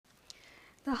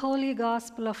The Holy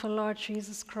Gospel of our Lord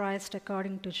Jesus Christ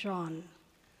according to John.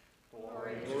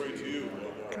 Glory to you, O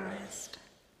Lord. Christ.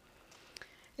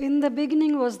 In the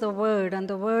beginning was the Word, and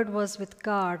the Word was with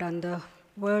God, and the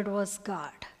Word was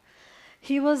God.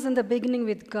 He was in the beginning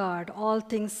with God. All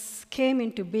things came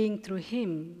into being through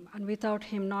him, and without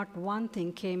him not one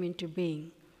thing came into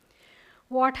being.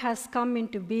 What has come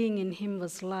into being in him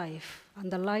was life, and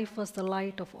the life was the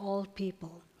light of all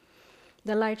people.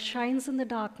 The light shines in the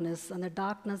darkness, and the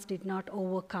darkness did not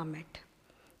overcome it.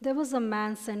 There was a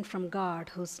man sent from God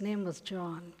whose name was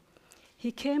John.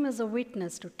 He came as a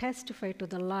witness to testify to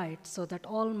the light so that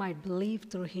all might believe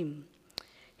through him.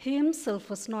 He himself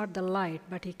was not the light,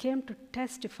 but he came to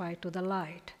testify to the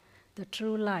light. The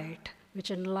true light,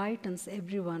 which enlightens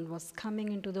everyone, was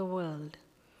coming into the world.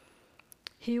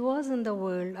 He was in the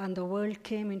world, and the world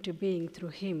came into being through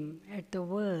him, yet the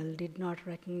world did not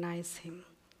recognize him.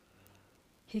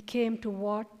 He came to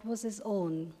what was his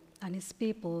own, and his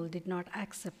people did not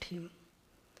accept him.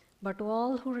 But to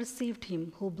all who received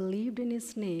him, who believed in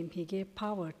his name, he gave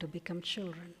power to become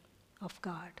children of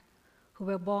God, who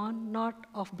were born not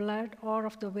of blood or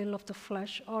of the will of the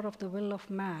flesh or of the will of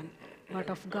man, but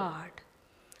of God.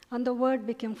 And the Word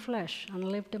became flesh and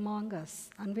lived among us,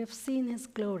 and we have seen his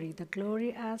glory, the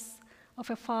glory as of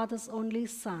a Father's only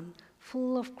Son,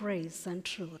 full of grace and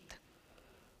truth.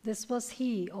 This was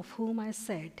he of whom I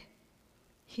said,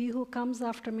 "He who comes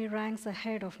after me ranks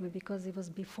ahead of me because he was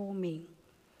before me."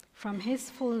 From his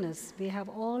fullness we have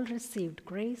all received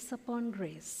grace upon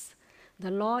grace. The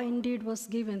law indeed was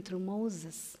given through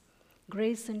Moses.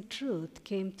 Grace and truth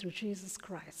came through Jesus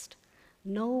Christ.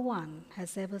 No one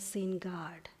has ever seen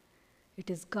God.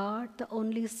 It is God, the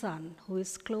only Son, who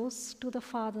is close to the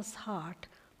Father's heart,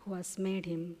 who has made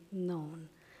him known.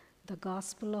 The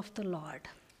Gospel of the Lord.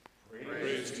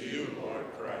 Praise to you, Lord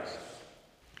Christ.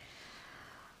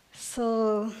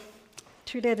 So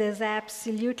today there's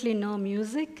absolutely no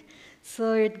music,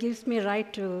 so it gives me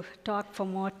right to talk for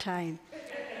more time.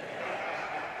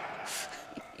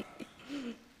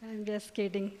 I'm just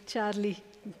kidding. Charlie,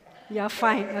 you're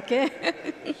fine, okay?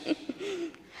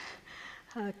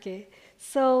 Okay.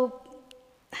 So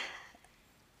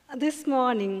this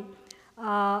morning,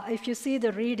 if you see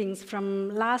the readings from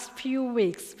last few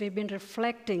weeks, we've been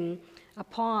reflecting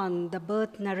upon the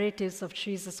birth narratives of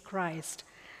Jesus Christ.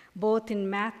 Both in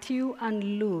Matthew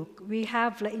and Luke, we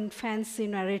have infancy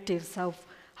narratives of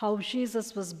how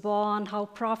Jesus was born, how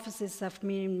prophecies have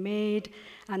been made,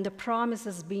 and the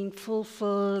promises being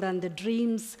fulfilled, and the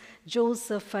dreams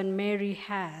Joseph and Mary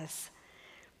has.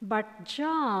 But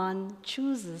John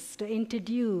chooses to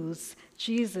introduce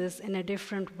Jesus in a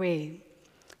different way.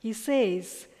 He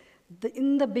says,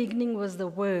 "In the beginning was the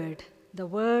Word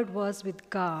was with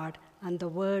God, and the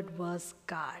Word was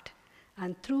God.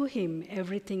 And through him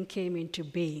everything came into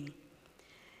being."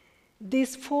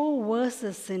 These 4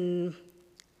 verses in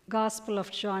Gospel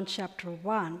of John chapter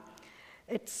 1,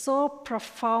 it's so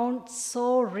profound,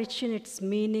 so rich in its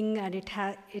meaning, and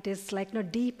it is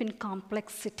deep in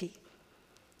complexity.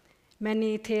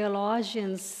 Many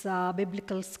theologians,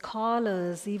 biblical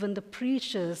scholars, even the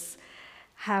preachers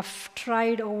have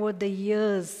tried over the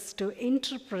years to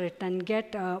interpret and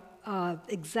get a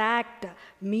exact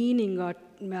meaning or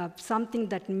something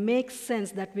that makes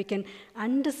sense, that we can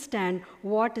understand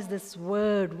what is this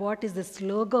word, what is this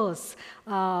logos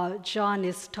John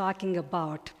is talking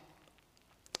about.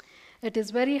 It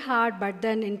is very hard, but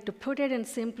then to put it in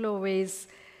simpler ways,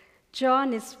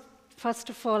 John is first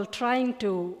of all trying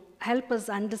to help us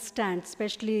understand,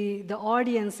 especially the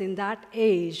audience in that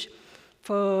age.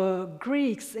 For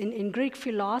Greeks, in Greek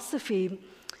philosophy,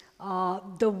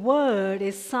 the word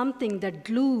is something that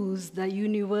glues the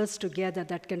universe together,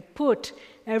 that can put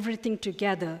everything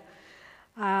together.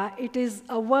 It is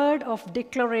a word of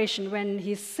declaration. When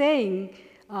he's saying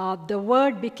the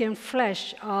word became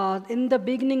flesh, in the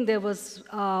beginning there was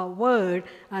a word,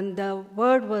 and the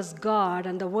word was God,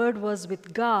 and the word was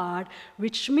with God,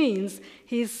 which means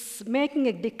he's making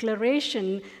a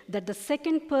declaration that the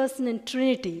second person in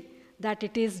Trinity, that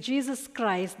it is Jesus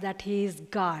Christ, that he is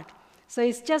God. So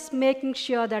he's just making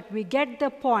sure that we get the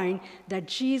point that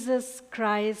Jesus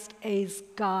Christ is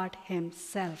God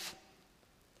himself.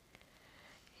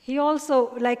 He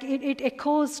also, it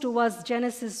echoes to us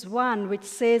Genesis 1, which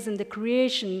says in the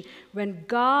creation, when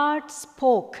God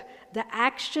spoke the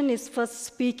action is first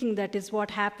speaking. That is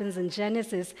what happens in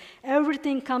Genesis.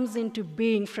 Everything comes into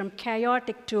being from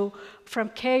chaos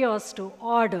to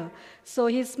order. So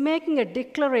he's making a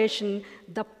declaration,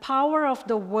 the power of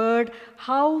the Word,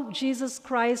 how Jesus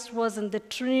Christ was in the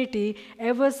Trinity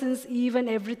ever since even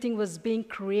everything was being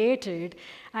created.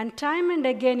 And time and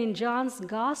again in John's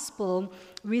Gospel,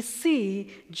 we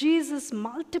see Jesus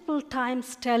multiple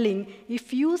times telling,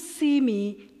 if you see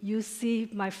me, you see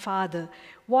my Father.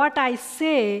 What I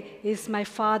say is my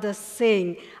Father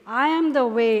saying. I am the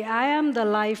way, I am the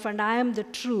life, and I am the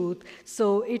truth.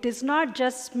 So it is not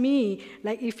just me.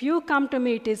 Like if you come to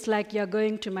me, it is like you're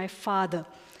going to my Father.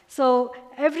 So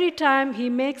every time he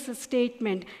makes a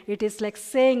statement, it is like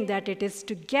saying that it is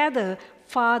together,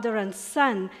 Father and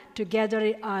Son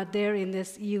together are there in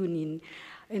this union,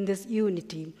 in this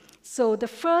unity. So the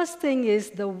first thing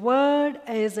is the Word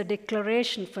is a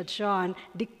declaration for John,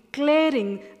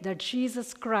 declaring that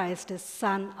Jesus Christ is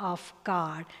Son of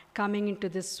God, coming into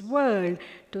this world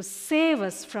to save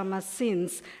us from our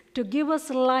sins, to give us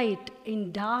light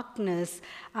in darkness,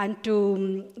 and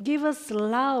to give us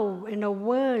love in a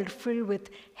world filled with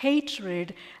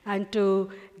hatred, and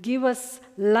to give us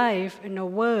life in a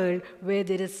world where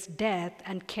there is death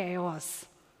and chaos.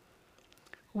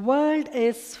 World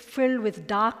is filled with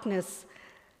darkness.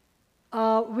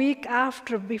 A week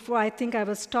before, I think I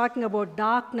was talking about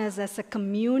darkness as a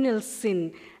communal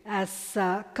sin, as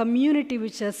a community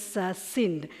which has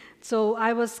sinned. So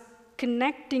I was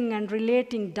connecting and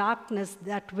relating darkness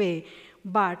that way.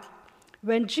 But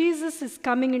when Jesus is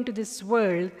coming into this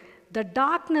world, the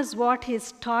darkness, what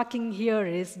he's talking here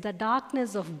is the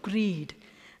darkness of greed,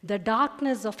 the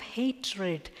darkness of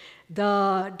hatred,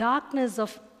 the darkness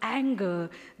of anger,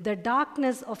 the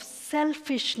darkness of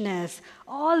selfishness.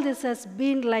 All this has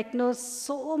been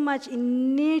so much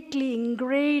innately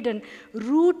ingrained and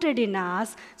rooted in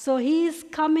us. So he is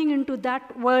coming into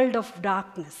that world of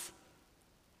darkness.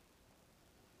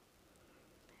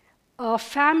 A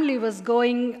family was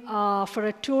going for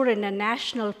a tour in a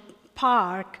national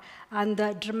park, and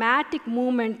the dramatic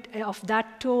moment of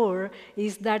that tour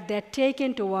is that they're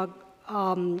taken to a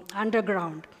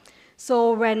underground.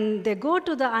 So when they go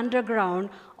to the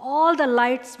underground, all the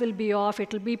lights will be off.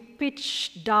 It will be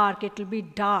pitch dark. It will be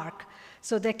dark.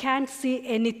 So they can't see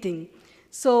anything.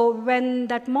 So when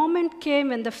that moment came,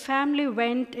 when the family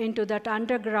went into that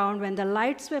underground, when the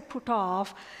lights were put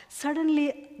off,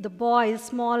 suddenly the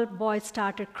small boy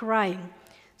started crying.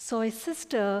 So his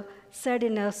sister said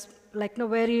in a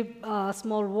very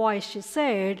small voice, she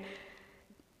said,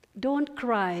 "Don't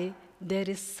cry. There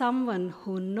is someone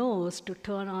who knows to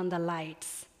turn on the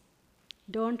lights.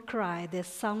 Don't cry, there's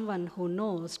someone who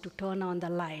knows to turn on the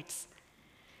lights."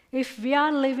 If we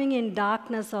are living in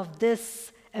darkness of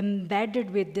this,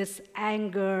 embedded with this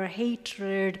anger,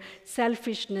 hatred,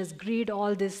 selfishness, greed,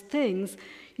 all these things,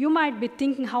 you might be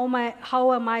thinking,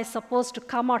 how am I supposed to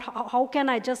come out? How can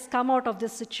I just come out of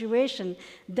this situation?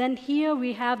 Then here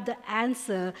we have the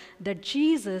answer that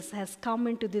Jesus has come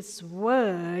into this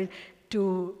world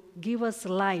to give us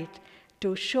light,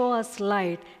 to show us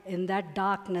light in that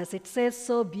darkness. It says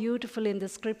so beautifully in the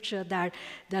scripture that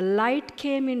the light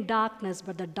came in darkness,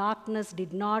 but the darkness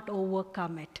did not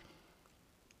overcome it.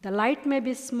 The light may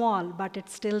be small, but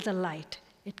it's still the light.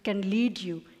 It can lead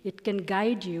you, it can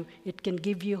guide you, it can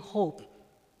give you hope.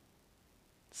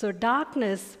 So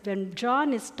darkness, when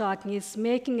John is talking, is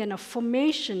making an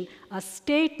affirmation, a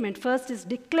statement. First he's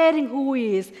declaring who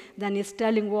he is, then he's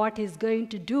telling what he's going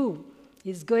to do.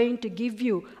 He's going to give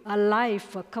you a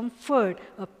life, a comfort,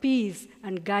 a peace,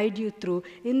 and guide you through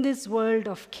in this world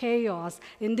of chaos,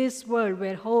 in this world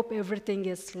where hope, everything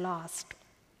is lost.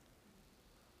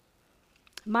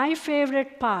 My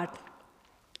favorite part,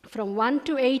 from 1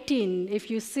 to 18, if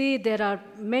you see, there are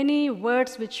many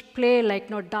words which play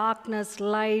darkness,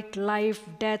 light, life,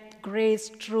 death, grace,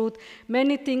 truth,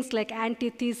 many things like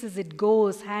antithesis. It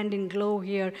goes hand in glove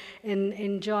here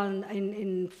in John,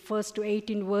 in 1 to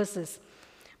 18 verses.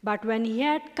 But when he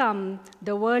had come,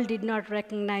 the world did not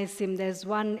recognize him. There's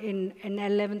one in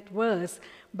 11th verse.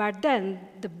 But then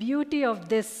the beauty of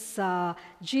this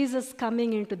Jesus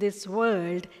coming into this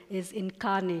world is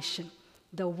incarnation.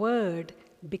 The Word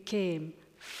became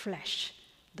flesh.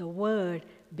 The Word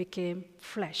became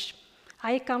flesh.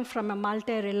 I come from a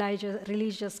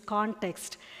multi-religious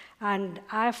context, and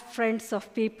I have friends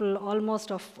of people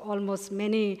almost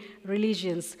many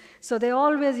religions. So they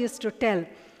always used to tell,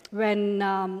 when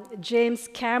James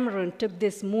Cameron took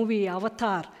this movie,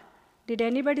 Avatar. Did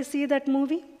anybody see that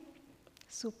movie?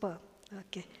 Super.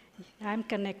 Okay. I'm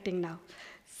connecting now.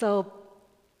 So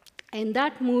In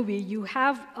that movie, you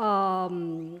have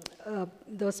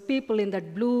those people in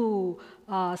that blue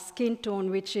skin tone,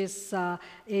 which is a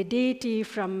deity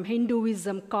from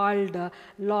Hinduism called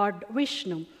Lord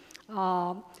Vishnu.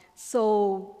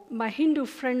 So my Hindu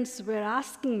friends were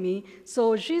asking me,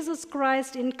 so Jesus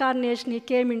Christ incarnation, he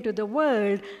came into the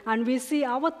world, and we see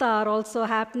Avatar also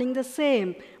happening the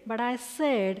same. But I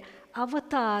said,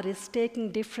 Avatar is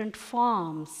taking different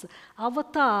forms.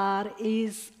 Avatar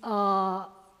is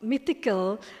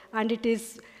mythical, and it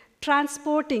is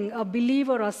transporting a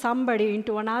believer or somebody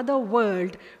into another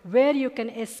world where you can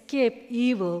escape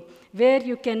evil, where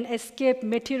you can escape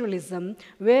materialism,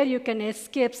 where you can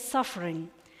escape suffering.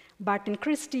 But in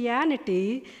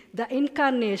Christianity, the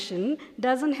incarnation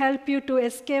doesn't help you to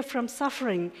escape from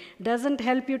suffering, doesn't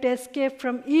help you to escape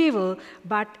from evil,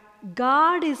 but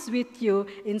God is with you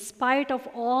in spite of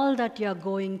all that you are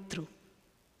going through.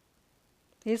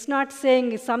 He's not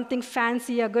saying it's something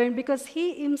fancy you're going, because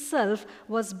he himself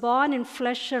was born in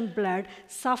flesh and blood,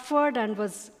 suffered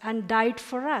and died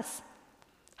for us.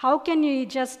 How can he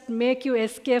just make you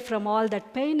escape from all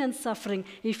that pain and suffering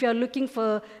if you're looking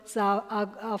for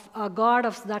a God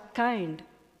of that kind?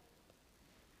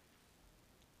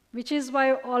 Which is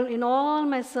why in all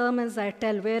my sermons I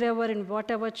tell, wherever, in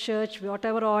whatever church,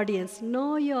 whatever audience,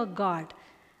 know your God.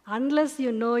 Unless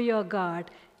you know your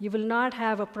God, you will not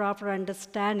have a proper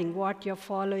understanding what you're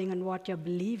following and what you're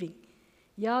believing.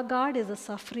 Your God is a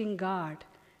suffering God,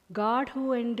 God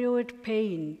who endured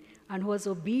pain and who was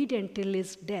obedient till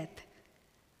his death.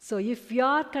 So if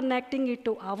you're connecting it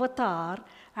to Avatar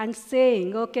and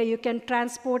saying, okay, you can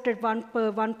transport it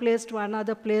one place to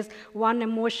another place, one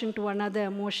emotion to another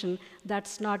emotion,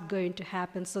 that's not going to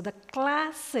happen. So the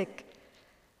classic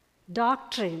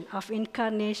doctrine of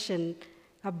incarnation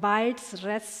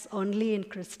rests only in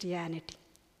Christianity.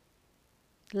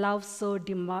 Love so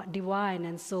divine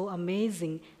and so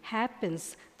amazing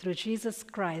happens through Jesus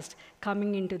Christ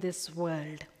coming into this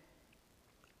world.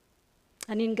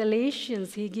 And in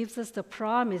Galatians, he gives us the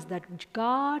promise that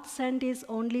God sent his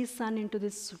only Son into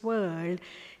this world.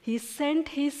 He sent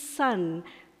his Son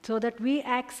so that we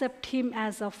accept him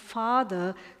as a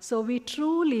Father, so we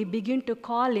truly begin to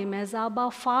call him as Abba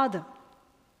Father.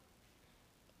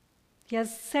 He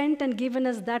has sent and given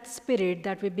us that Spirit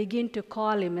that we begin to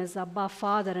call him as Abba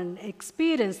Father and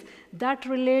experience that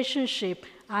relationship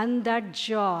and that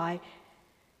joy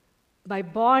by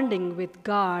bonding with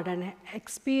God and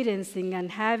experiencing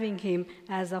and having him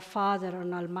as a Father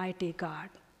and Almighty God.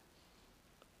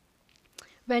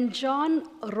 When John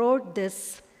wrote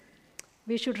this,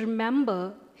 we should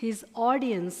remember his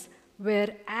audience were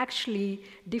actually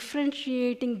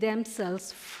differentiating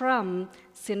themselves from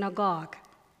synagogue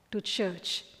to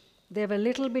church. They were a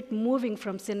little bit moving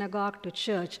from synagogue to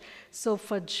church. So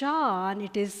for John,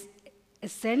 it is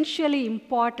essentially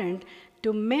important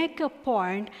to make a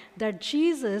point that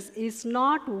Jesus is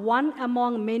not one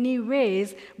among many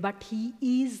ways, but he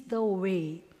is the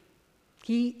way.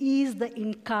 He is the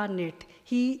incarnate.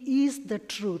 He is the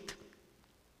truth.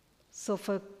 So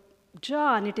for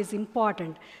John, it is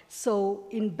important. So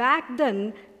back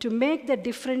then, to make the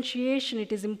differentiation,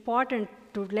 it is important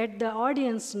to let the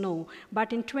audience know.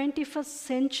 But in 21st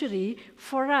century,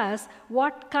 for us,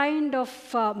 what kind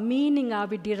of meaning are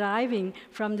we deriving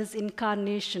from this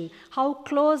incarnation? How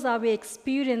close are we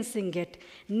experiencing it?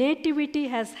 Nativity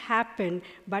has happened,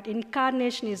 but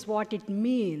incarnation is what it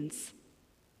means.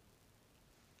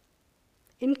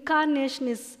 Incarnation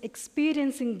is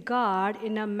experiencing God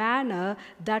in a manner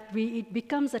that it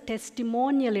becomes a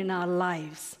testimonial in our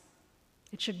lives.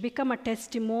 It should become a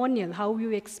testimonial, how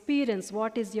you experience,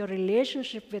 what is your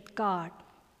relationship with God.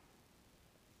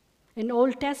 In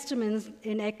Old Testament,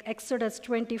 in Exodus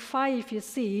 25, if you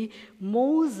see,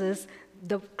 Moses,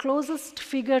 the closest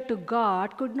figure to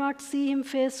God, could not see him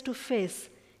face to face.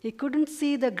 He couldn't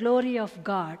see the glory of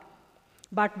God.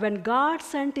 But when God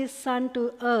sent his Son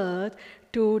to earth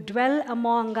to dwell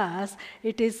among us,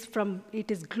 it is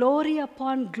glory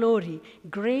upon glory,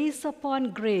 grace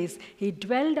upon grace. He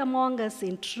dwelled among us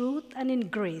in truth and in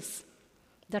grace.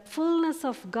 That fullness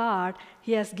of God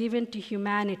he has given to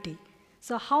humanity.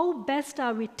 So how best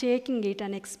are we taking it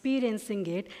and experiencing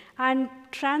it and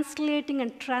translating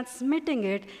and transmitting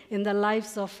it in the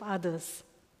lives of others?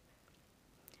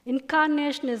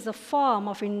 Incarnation is a form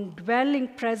of indwelling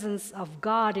presence of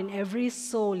God in every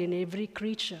soul, in every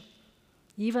creature.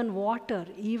 Even water,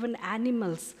 even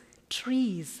animals,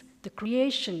 trees, the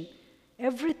creation,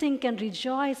 everything can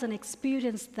rejoice and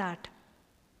experience that.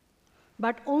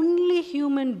 But only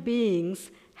human beings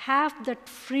have that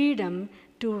freedom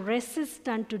to resist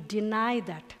and to deny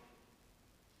that.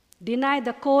 Deny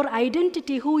the core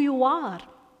identity, who you are.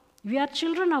 We are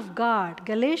children of God.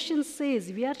 Galatians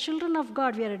says we are children of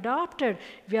God. We are adopted.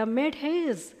 We are made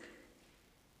His.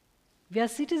 We are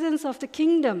citizens of the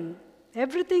kingdom.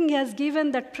 Everything He has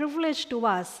given that privilege to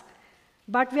us.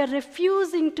 But we are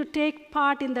refusing to take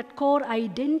part in that core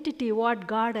identity what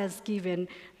God has given,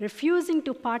 refusing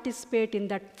to participate in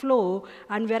that flow,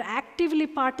 and we are actively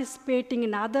participating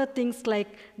in other things like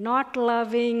not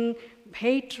loving,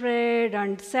 hatred,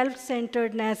 and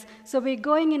self-centeredness. So we're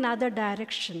going in other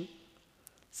direction.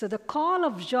 So the call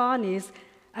of John is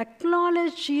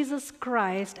acknowledge Jesus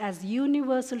Christ as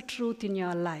universal truth in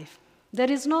your life. There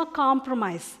is no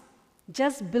compromise.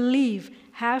 Just believe,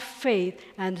 have faith,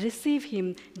 and receive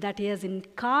Him that He has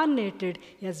incarnated,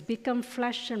 He has become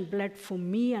flesh and blood for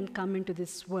me and come into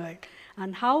this world.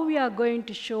 And how we are going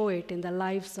to show it in the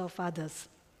lives of others.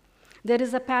 There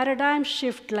is a paradigm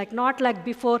shift, not like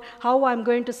before, how I'm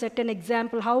going to set an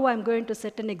example, how I'm going to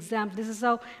set an example. This is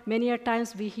how many a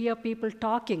times we hear people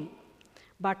talking.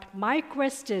 But my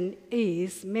question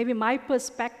is, maybe my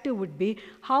perspective would be,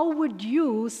 how would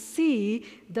you see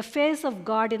the face of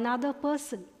God in another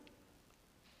person?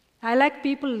 I like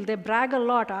people, they brag a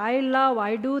lot. I love,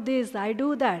 I do this, I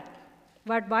do that.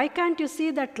 But why can't you see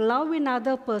that love in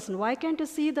other person? Why can't you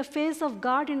see the face of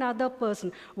God in other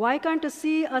person? Why can't you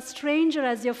see a stranger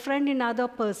as your friend in other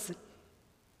person?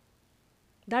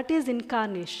 That is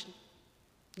incarnation.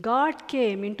 God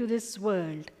came into this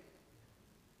world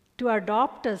to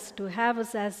adopt us, to have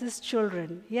us as His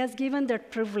children. He has given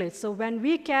that privilege. So when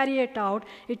we carry it out,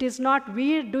 it is not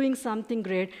we doing something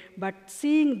great, but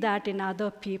seeing that in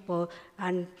other people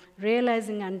and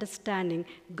realizing, understanding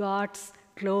God's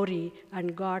glory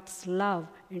and God's love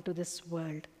into this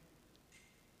world.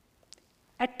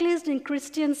 At least in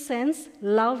Christian sense,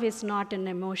 love is not an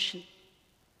emotion.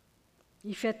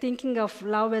 If you're thinking of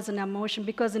love as an emotion,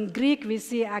 because in Greek we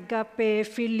see agape,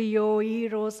 phileo,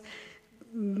 eros,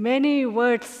 many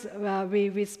words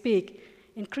we speak.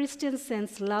 In Christian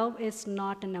sense, love is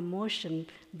not an emotion,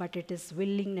 but it is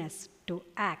willingness to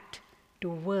act, to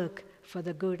work for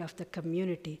the good of the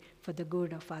community, for the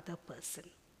good of other person.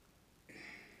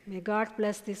 May God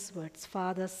bless these words,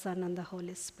 Father, Son, and the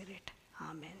Holy Spirit.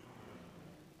 Amen.